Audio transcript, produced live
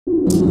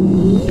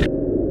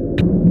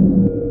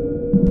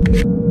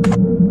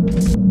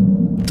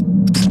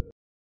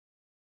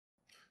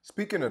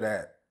Speaking of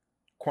that,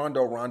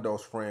 Quando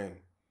Rondo's friend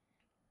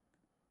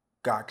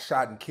got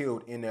shot and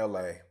killed in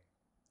LA.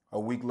 A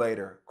week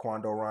later,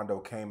 Quando Rondo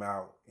came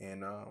out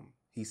and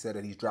he said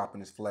that he's dropping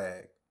his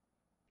flag.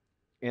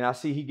 And I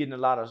see he getting a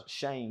lot of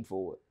shame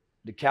for it.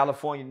 The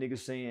California nigga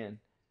saying,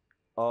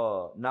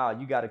 nah,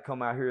 you got to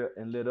come out here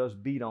and let us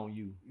beat on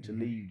you to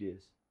leave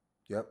this.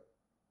 Yep.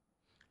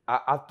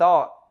 I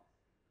thought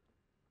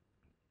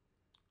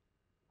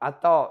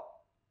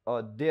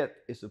death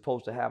is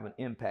supposed to have an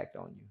impact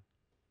on you.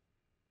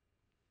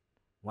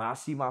 When I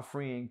see my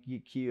friend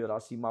get killed, I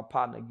see my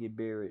partner get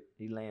buried,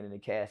 he laying in a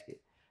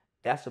casket.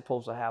 That's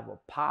supposed to have a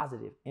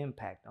positive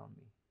impact on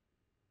me.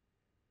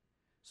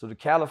 So the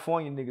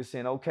California nigga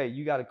saying, okay,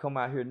 you got to come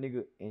out here,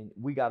 nigga, and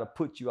we got to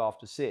put you off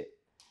the set.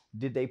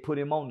 Did they put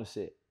him on the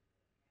set?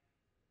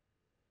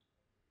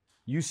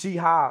 You see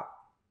how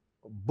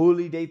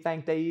bully they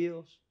think they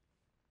is?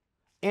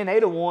 And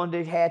they the one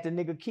that had the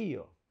nigga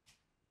killed.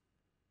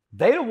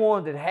 They the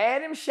one that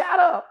had him shot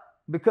up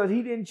because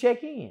he didn't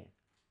check in.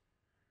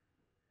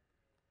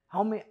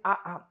 Homie,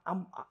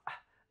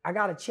 I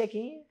gotta check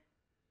in.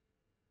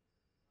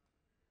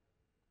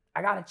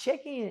 I gotta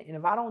check in, and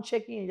if I don't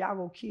check in, y'all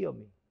gonna kill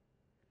me.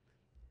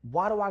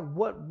 Why do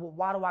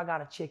I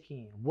gotta check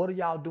in? What are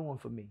y'all doing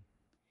for me?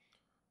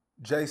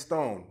 Jay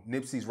Stone,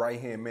 Nipsey's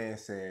right-hand man,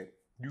 said,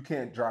 you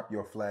can't drop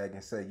your flag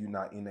and say you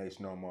not NH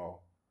no more.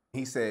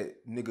 He said,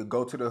 nigga,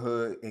 go to the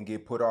hood and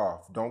get put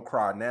off. Don't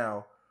cry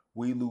now.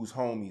 We lose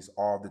homies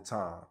all the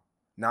time.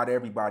 Not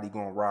everybody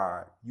gonna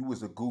ride. You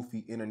was a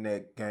goofy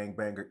internet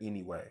gangbanger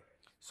anyway.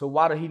 So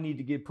why do he need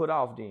to get put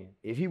off then?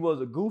 If he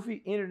was a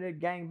goofy internet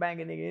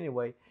gangbanger nigga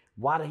anyway,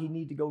 why do he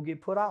need to go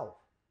get put off?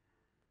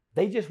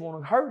 They just want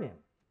to hurt him.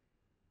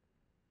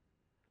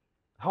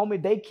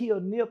 Homie, they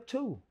killed Nip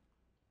too.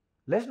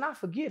 Let's not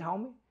forget,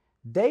 homie.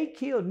 They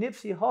killed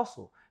Nipsey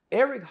Hussle.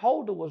 Eric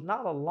Holder was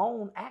not a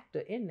lone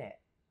actor in that.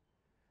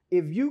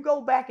 If you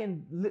go back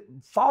and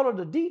follow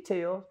the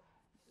details,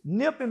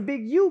 Nip and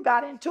Big U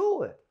got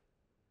into it.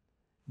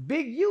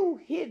 Big U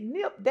hit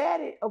Nip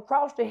Daddy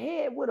across the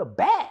head with a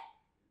bat.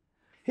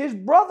 His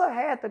brother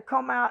had to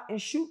come out and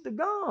shoot the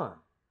gun.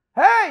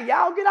 Hey,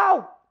 y'all get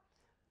out.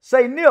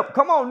 Say, Nip,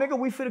 come on, nigga,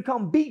 we finna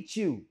come beat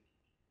you.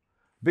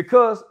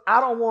 Because I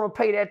don't want to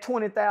pay that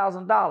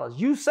 $20,000.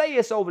 You say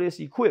it's over this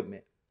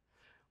equipment.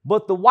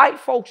 But the white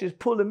folks is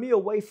pulling me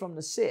away from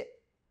the set.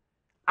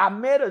 I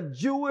met a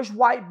Jewish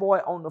white boy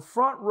on the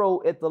front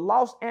row at the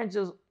Los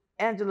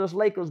Angeles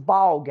Lakers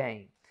ball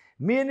game.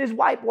 Me and this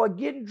white boy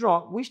getting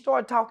drunk. We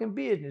started talking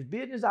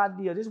business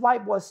idea. This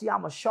white boy see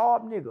I'm a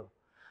sharp nigga.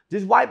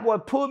 This white boy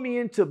pulled me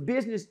into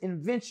business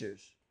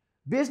ventures,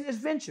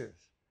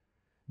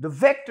 the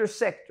vector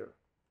sector,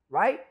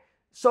 right?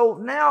 So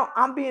now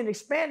I'm being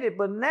expanded,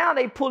 but now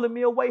they pulling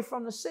me away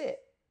from the set.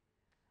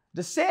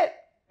 The set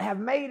have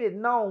made it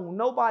known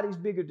nobody's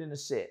bigger than the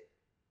set.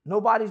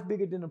 Nobody's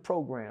bigger than the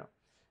program.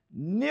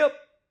 Nip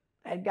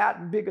had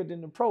gotten bigger than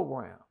the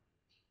program.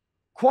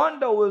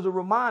 Quando is a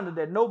reminder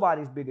that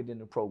nobody's bigger than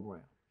the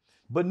program.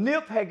 But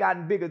Nip had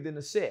gotten bigger than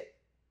the set.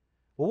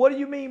 Well, what do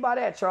you mean by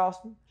that,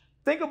 Charleston?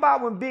 Think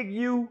about when Big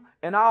U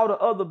and all the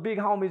other big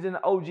homies and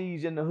the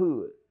OGs in the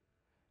hood,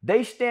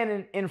 they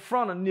standing in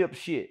front of Nip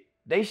shit.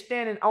 They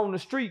standing on the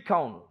street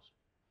corners.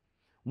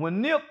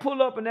 When Nip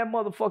pull up in that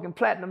motherfucking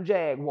platinum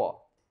Jaguar,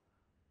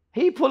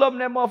 he pull up in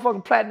that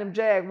motherfucking platinum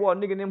Jaguar,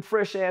 nigga, them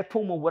fresh ass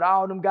Puma with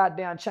all them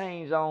goddamn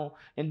chains on,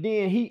 and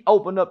then he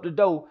opened up the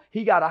door.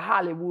 He got a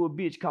Hollywood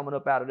bitch coming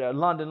up out of there,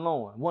 London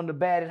Lauren, one of the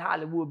baddest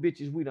Hollywood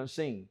bitches we done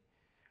seen.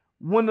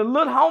 When the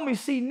little homies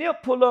see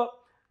Nip pull up,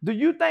 do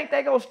you think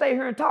they gonna stay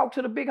here and talk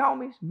to the big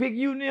homies, Big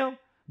U and them?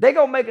 They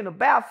gonna make an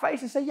about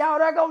face and say, y'all,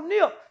 there go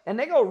Nip, and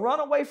they gonna run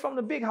away from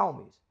the big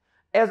homies.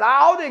 As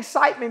all the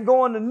excitement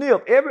going to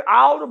Nip,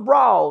 all the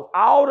brawls,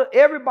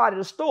 everybody at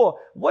the store,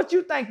 what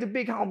you think the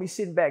big homie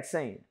sitting back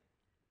saying?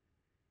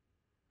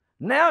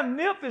 Now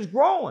Nip is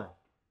growing.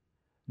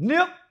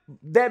 Nip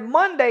that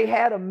Monday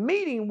had a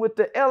meeting with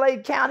the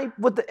LA County,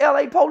 with the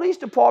LA Police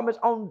Departments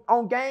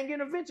on gang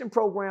intervention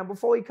program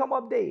before he come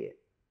up dead.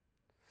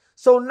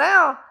 So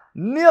now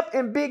Nip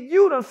and Big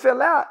U done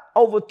fell out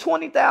over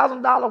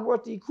 $20,000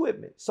 worth of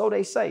equipment, so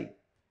they say.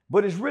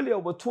 But it's really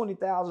over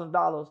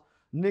 $20,000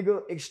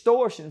 nigga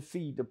extortion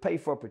fee to pay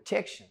for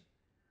protection.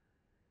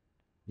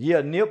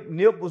 Yeah,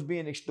 Nip was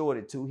being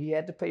extorted too. He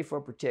had to pay for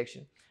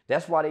protection.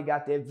 That's why they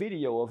got that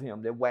video of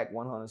him that Wack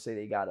 100 say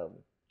they got of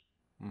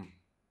him.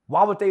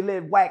 Why would they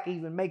let Wack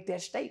even make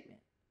that statement?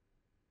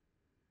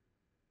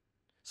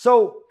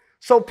 So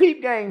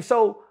peep game.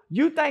 So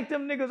you think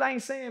them niggas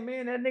ain't saying,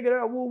 man, that nigga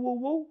there woo woo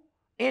woo,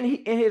 and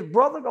his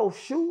brother go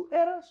shoot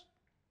at us?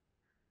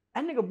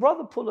 That nigga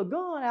brother pull a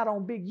gun out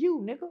on Big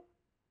U, nigga.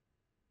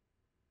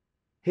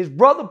 His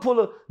brother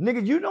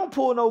nigga, you don't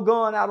pull no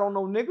gun out on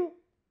no nigga.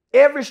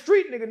 Every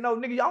street nigga know,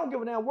 nigga, I don't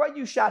give a damn where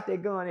you shot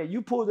that gun at.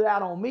 You pulled it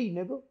out on me,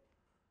 nigga.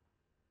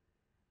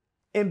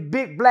 And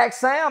Big Black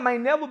Sam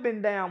ain't never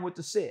been down with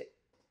the set.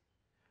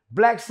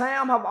 Black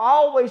Sam have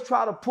always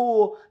tried to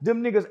pull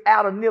them niggas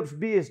out of Nip's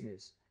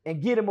business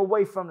and get him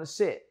away from the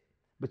set.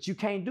 But you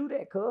can't do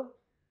that, cuz.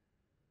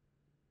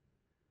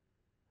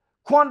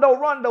 Quando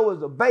Rondo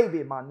is a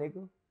baby, my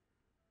nigga.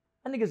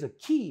 That nigga's a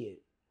kid.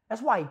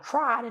 That's why he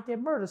cried at that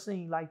murder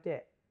scene like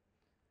that.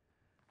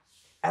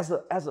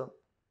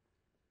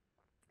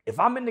 If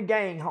I'm in the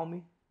gang,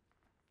 homie,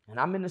 and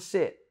I'm in the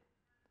set,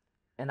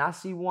 and I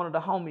see one of the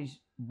homies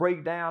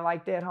break down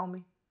like that,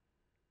 homie,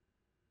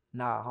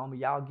 nah, homie,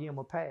 y'all give him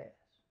a pass.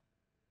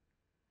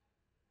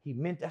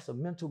 That's a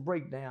mental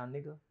breakdown,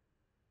 nigga.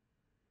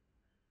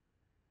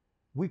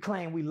 We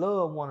claim we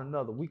love one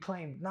another. We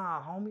claim,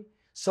 nah, homie.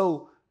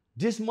 So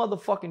this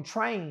motherfucking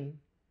train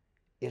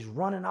is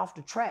running off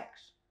the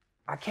tracks.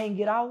 I can't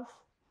get off.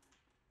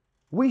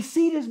 We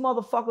see this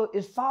motherfucker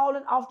is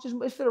falling off. It's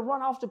finna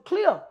run off the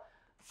cliff.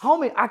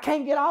 Homie, I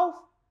can't get off.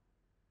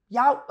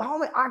 Y'all,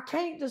 homie, I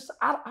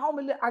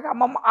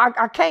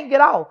can't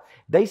get off.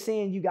 They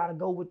saying you gotta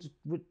go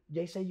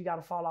they say you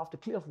gotta fall off the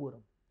cliff with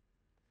them.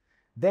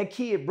 That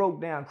kid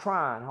broke down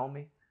crying,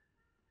 homie.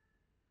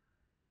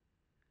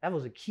 That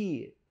was a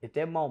kid at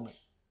that moment.